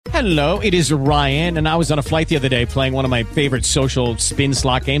Hello, it is Ryan, and I was on a flight the other day playing one of my favorite social spin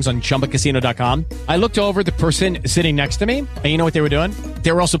slot games on ChumbaCasino.com. I looked over at the person sitting next to me, and you know what they were doing?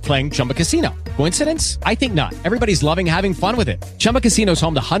 They were also playing Chumba Casino. Coincidence? I think not. Everybody's loving having fun with it. Chumba Casino is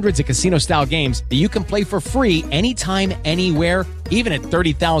home to hundreds of casino-style games that you can play for free anytime, anywhere, even at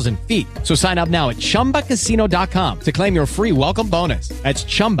 30,000 feet. So sign up now at ChumbaCasino.com to claim your free welcome bonus. That's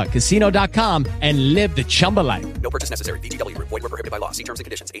ChumbaCasino.com and live the Chumba life. No purchase necessary. VGW. Void where prohibited by law. See terms and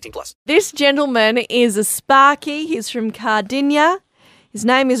conditions. 18+. This gentleman is a Sparky. He's from Kardinya. His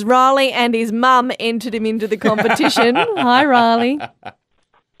name is Riley, and his mum entered him into the competition. Hi, Riley.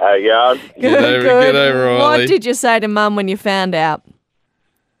 How you going? G'day, Riley. What did you say to mum when you found out?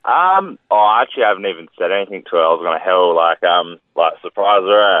 I actually haven't even said anything to her. I was going to surprise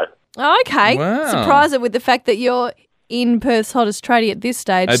her. Oh, okay. Wow. Surprise her with the fact that you're in Perth's hottest tradie at this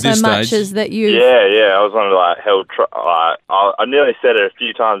stage, At so this much stage. as that you. Yeah. I was going to I nearly said it a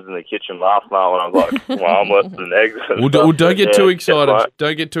few times in the kitchen last night when I was like, well, I'm less than eggs. Well, don't get too excited. Like,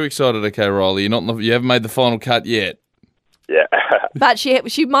 Don't get too excited, okay, Riley? You haven't made the final cut yet. yeah. But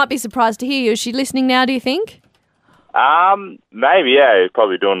she might be surprised to hear you. Is she listening now, do you think? Maybe, yeah. He's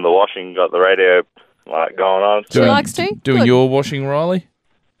probably doing the washing, got the radio going on. She likes to? Doing Good. your washing, Riley?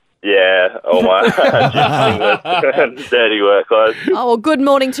 Yeah, all my dirty work clothes. Oh, well, good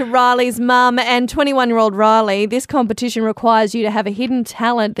morning to Riley's mum and 21-year-old Riley. This competition requires you to have a hidden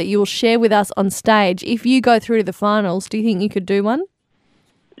talent that you will share with us on stage. If you go through to the finals, do you think you could do one?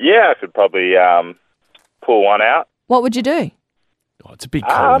 Yeah, I could probably pull one out. What would you do? Oh, it's a big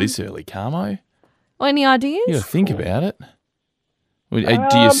call this early, Carmo. Any ideas? You got to think about it. Do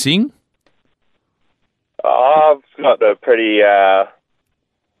you sing? I've got a pretty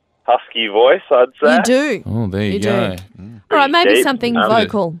husky voice, I'd say. You do. Oh, there you You go. do. All right, maybe deep. something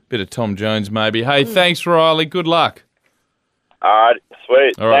vocal. Bit of Tom Jones, maybe. Hey, thanks, Riley. Good luck. All right,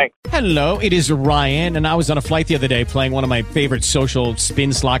 sweet. All right. Thanks. Hello, it is Ryan, and I was on a flight the other day playing one of my favorite social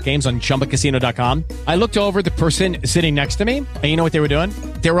spin slot games on ChumbaCasino.com. I looked over at the person sitting next to me, and you know what they were doing?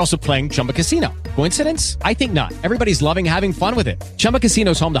 They were also playing Chumba Casino. Coincidence? I think not. Everybody's loving having fun with it. Chumba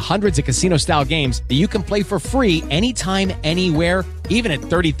Casino is home to hundreds of casino-style games that you can play for free anytime, anywhere, even at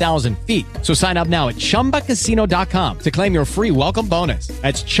 30,000 feet. So sign up now at ChumbaCasino.com to claim your free welcome bonus.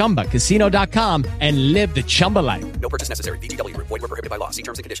 That's ChumbaCasino.com and live the Chumba life. No purchase necessary. VGW. Void where prohibited by law. See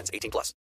terms and conditions. 18+.